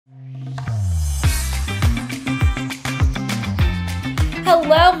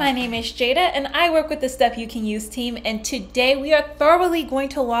Hello, my name is Jada and I work with the Stuff You Can Use team, and today we are thoroughly going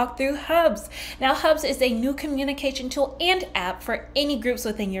to walk through Hubs. Now, Hubs is a new communication tool and app for any groups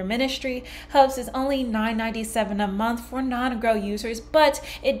within your ministry. Hubs is only $9.97 a month for non-Grow users, but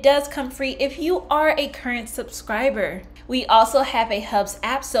it does come free if you are a current subscriber. We also have a Hubs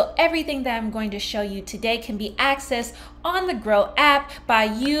app, so everything that I'm going to show you today can be accessed on the Grow app by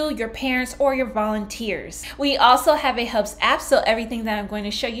you, your parents, or your volunteers. We also have a Hubs app, so everything that I'm going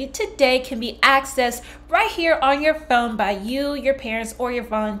to show you today can be accessed right here on your phone by you, your parents, or your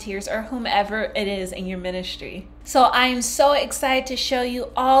volunteers, or whomever it is in your ministry. So I am so excited to show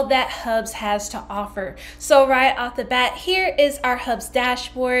you all that Hubs has to offer. So right off the bat, here is our Hubs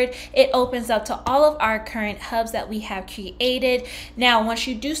dashboard. It opens up to all of our current Hubs that we have created. Now, once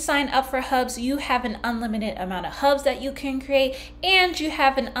you do sign up for Hubs, you have an unlimited amount of Hubs that you can create, and you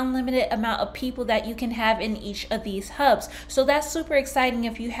have an unlimited amount of people that you can have in each of these Hubs. So that's super exciting.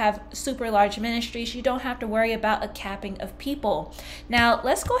 If you have super large ministries, you don't have to worry about a capping of people. Now,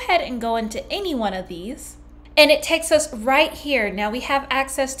 let's go ahead and go into any one of these. And it takes us right here. Now we have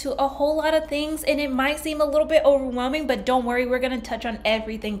access to a whole lot of things, and it might seem a little bit overwhelming, but don't worry, we're going to touch on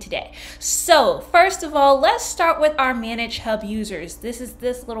everything today. So first of all, let's start with our Manage Hub users. This is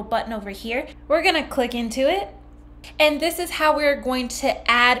this little button over here. We're going to click into it. And this is how we're going to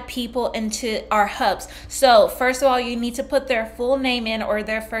add people into our Hubs. So first of all, you need to put their full name in, or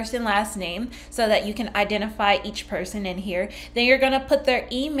their first and last name, so that you can identify each person in here. Then you're going to put their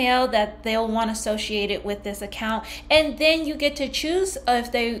email that they'll want associated with this account. And then you get to choose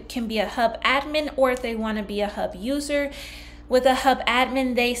if they can be a Hub admin or if they want to be a Hub user. With a Hub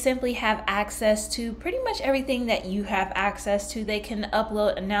admin, they simply have access to pretty much everything that you have access to. They can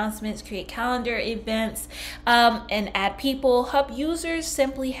upload announcements, create calendar events, and add people. Hub users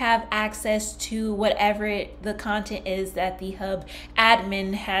simply have access to whatever the content is that the Hub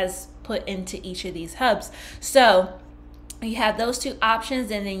admin has put into each of these Hubs. So you have those two options,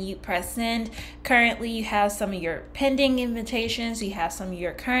 and then you press send. Currently, you have some of your pending invitations. You have some of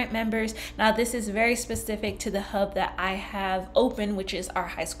your current members. Now, this is very specific to the Hub that I have open, which is our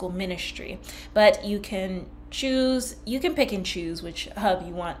high school ministry. But you can choose, you can pick and choose which Hub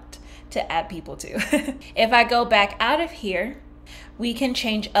you want to add people to. If I go back out of here, we can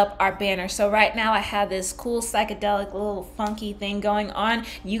change up our banner. So right now I have this cool psychedelic little funky thing going on.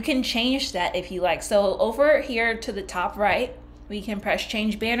 You can change that if you like. So over here to the top right, we can press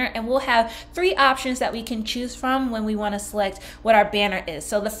change banner, and we'll have three options that we can choose from when we want to select what our banner is.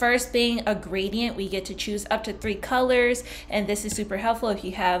 So the first being a gradient. We get to choose up to 3 colors, and this is super helpful. If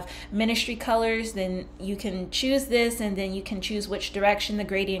you have ministry colors, then you can choose this, and then you can choose which direction the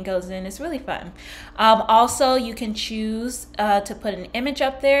gradient goes in. It's really fun. Also, you can choose to put an image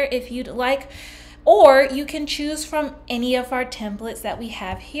up there if you'd like, or you can choose from any of our templates that we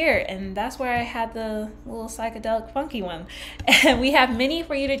have here. And that's where I had the little psychedelic funky one. And we have many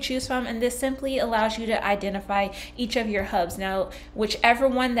for you to choose from, and this simply allows you to identify each of your Hubs. Now, whichever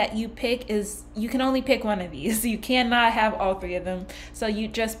one that you pick is, you can only pick one of these. You cannot have all 3 of them, so you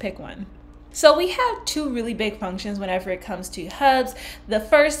just pick one. So we have 2 really big functions whenever it comes to Hubs. The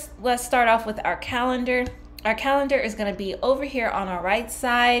first, let's start off with our calendar. Our calendar is going to be over here on our right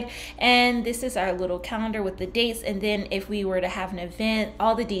side, and this is our little calendar with the dates. And then if we were to have an event,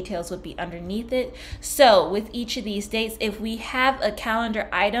 all the details would be underneath it. So with each of these dates, if we have a calendar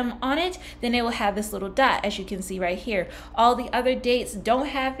item on it, then it will have this little dot, as you can see right here. All the other dates don't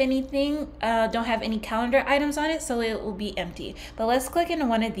have anything, don't have any calendar items on it, so it will be empty. But let's click into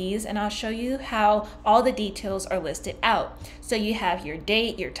one of these, and I'll show you how all the details are listed out. So you have your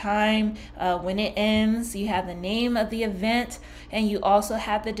date, your time, when it ends, you have the name of the event, and you also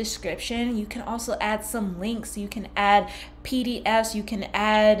have the description. You can also add some links. You can add PDFs, you can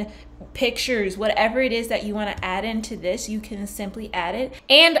add pictures, whatever it is that you want to add into this, you can simply add it.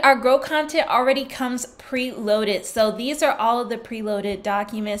 And our Grow content already comes preloaded. So these are all of the preloaded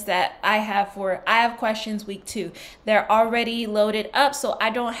documents that I have for I Have Questions Week 2. They're already loaded up, so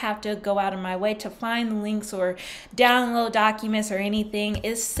I don't have to go out of my way to find the links or download documents or anything.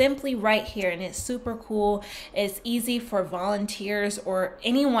 It's simply right here, and it's super cool. It's easy for volunteers or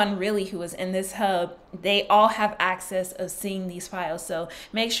anyone really who is in this Hub. They all have access of seeing these files. So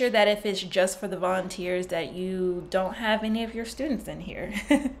make sure that if it's just for the volunteers, that you don't have any of your students in here.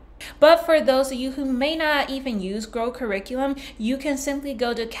 But for those of you who may not even use Grow Curriculum, you can simply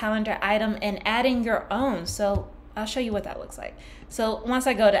go to calendar item and add in your own. So I'll show you what that looks like. So once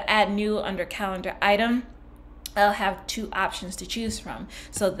I go to add new under calendar item, I'll have two options to choose from.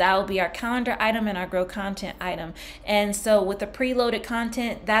 So that will be our calendar item and our grow content item. And so with the preloaded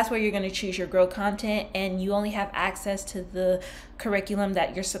content, that's where you're going to choose your grow content, and you only have access to the curriculum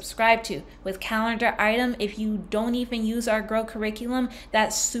that you're subscribed to. With calendar item, if you don't even use our grow curriculum,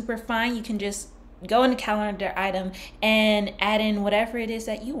 that's super fine. You can just go into calendar item and add in whatever it is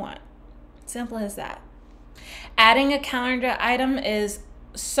that you want. Simple as that. Adding a calendar item is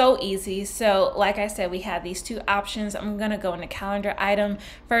so easy. So like I said, we have these two options. I'm going to go into calendar item.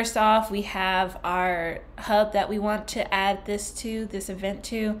 First off, we have our hub that we want to add this event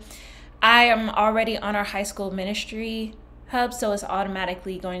to. I am already on our high school ministry hub, so it's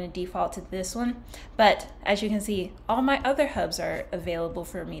automatically going to default to this one. But as you can see, all my other hubs are available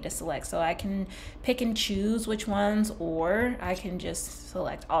for me to select. So I can pick and choose which ones, or I can just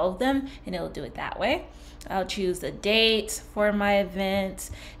select all of them and it'll do it that way. I'll choose the date for my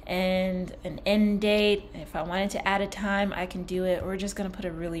event and an end date. If I wanted to add a time, I can do it. We're just going to put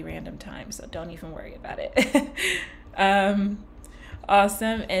a really random time, so don't even worry about it.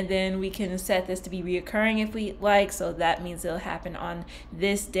 Awesome. And then we can set this to be reoccurring if we like. So that means it'll happen on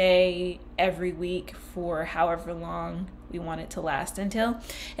this day every week for however long we want it to last until.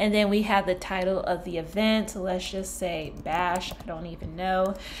 And then we have the title of the event. So let's just say bash. I don't even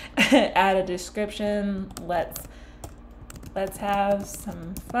know. Add a description. Let's have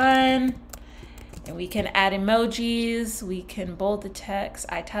some fun. And we can add emojis, we can bold the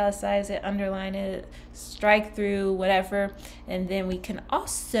text, italicize it, underline it, strike through, whatever. And then we can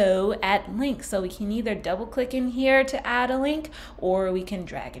also add links. So we can either double click in here to add a link, or we can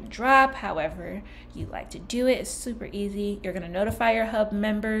drag and drop, however you like to do it. It's super easy. You're going to notify your hub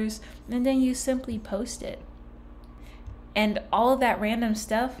members, and then you simply post it. And all of that random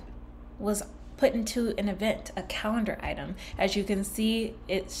stuff was put into an event, a calendar item. As you can see,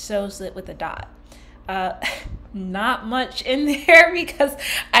 it shows it with a dot. Not much in there because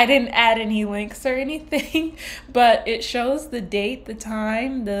I didn't add any links or anything, but it shows the date, the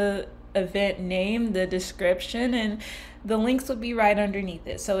time, the event name, the description, and the links would be right underneath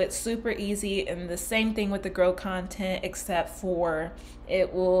it. So it's super easy, and the same thing with the grow content, except for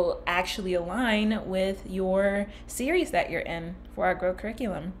it will actually align with your series that you're in for our grow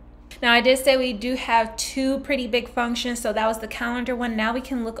curriculum. Now, I did say we do have two pretty big functions. So that was the calendar one. Now we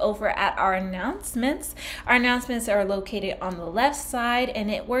can look over at our announcements. Our announcements are located on the left side, and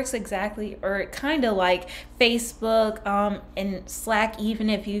it works exactly, or kind of like Facebook and Slack, even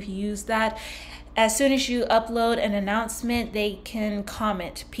if you've used that. As soon as you upload an announcement, they can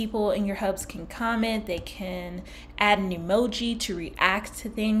comment. People in your hubs can comment. They can add an emoji to react to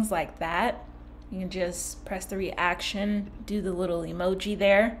things like that. You can just press the reaction, do the little emoji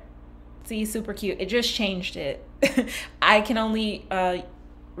there. See, super cute. It just changed it. I can only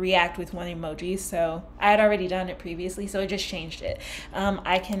react with one emoji, so I had already done it previously, so it just changed it.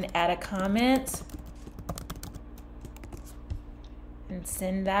 I can add a comment and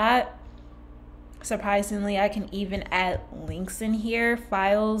send that. Surprisingly, I can even add links in here,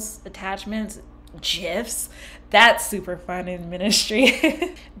 files, attachments, GIFs. That's super fun in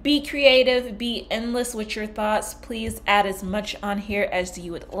ministry. Be creative, be endless with your thoughts. Please add as much on here as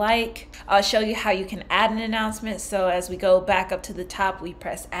you would like. I'll show you how you can add an announcement. So as we go back up to the top, we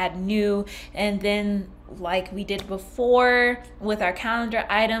press add new, and then like we did before with our calendar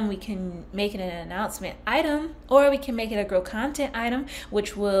item, we can make it an announcement item, or we can make it a grow content item,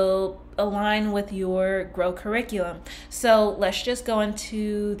 which will align with your grow curriculum. So let's just go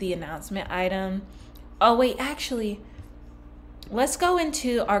into the announcement item. Oh wait, actually, let's go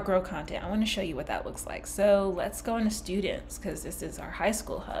into our grow content. I want to show you what that looks like. So let's go into students, because this is our high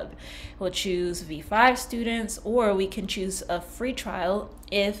school hub. We'll choose V5 students, or we can choose a free trial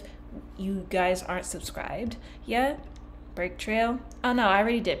if you guys aren't subscribed yet. Break trail. Oh no, I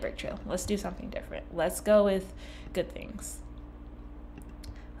already did break trail. Let's do something different. Let's go with good things.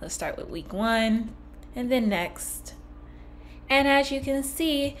 Let's start with week 1 and then next. And as you can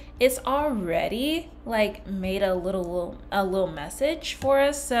see, it's already like made a little message for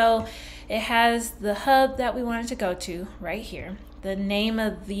us. So it has the hub that we wanted to go to right here, the name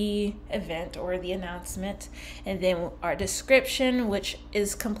of the event or the announcement, and then our description, which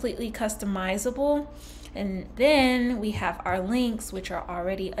is completely customizable. And then we have our links, which are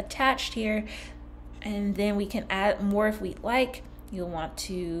already attached here. And then we can add more if we'd like. You'll want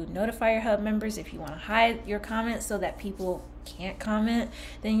to notify your hub members if you want to hide your comments so that people can't comment.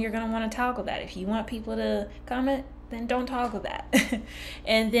 Then you're going to want to toggle that. If you want people to comment, then don't toggle that.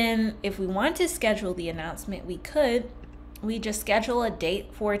 And then if we want to schedule the announcement, we just schedule a date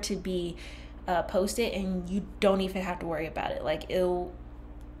for it to be posted, and you don't even have to worry about it. Like it'll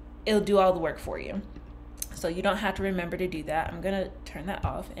do all the work for you. so you don't have to remember to do that. I'm gonna turn that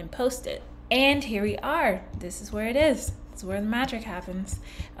off and post it. And here we are. This is where it is. This is where the magic happens.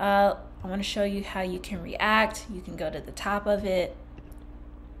 I want to show you how you can react. You can go to the top of it,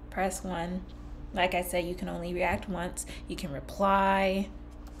 press 1. Like I said, you can only react once. You can reply.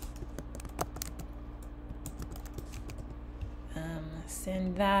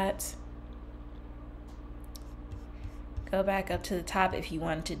 Send that. Go back up to the top. If you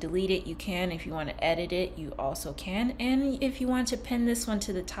want to delete it, you can. If you want to edit it, you also can. And if you want to pin this one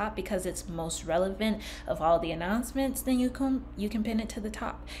to the top because it's most relevant of all the announcements, then you can pin it to the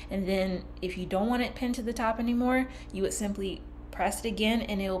top. And then if you don't want it pinned to the top anymore, you would simply press it again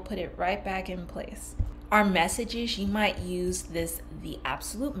and it will put it right back in place. Our messages, you might use this the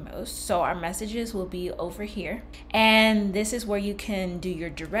absolute most. So our messages will be over here. And this is where you can do your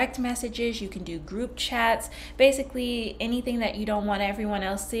direct messages. You can do group chats, basically anything that you don't want everyone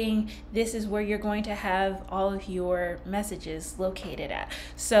else seeing. This is where you're going to have all of your messages located at.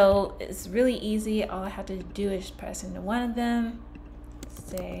 So it's really easy. All I have to do is press into one of them,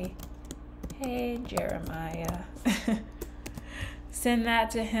 say, hey, Jeremiah. Send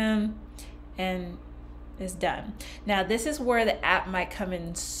that to him, and is done. Now this is where the app might come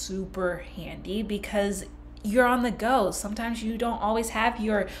in super handy because you're on the go. Sometimes you don't always have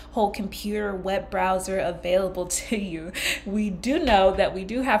your whole computer web browser available to you. We do know that we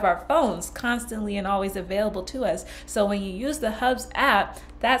do have our phones constantly and always available to us. So when you use the Hubs app,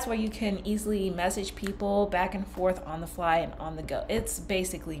 that's where you can easily message people back and forth on the fly and on the go. It's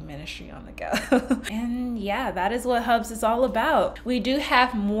basically ministry on the go. And yeah, that is what Hubs is all about. We do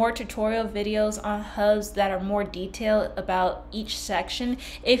have more tutorial videos on Hubs that are more detailed about each section.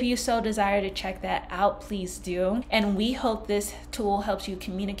 If you so desire to check that out, please do. And we hope this tool helps you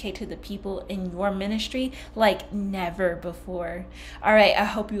communicate to the people in your ministry like never before. All right, I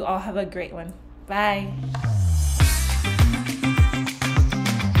hope you all have a great one. Bye.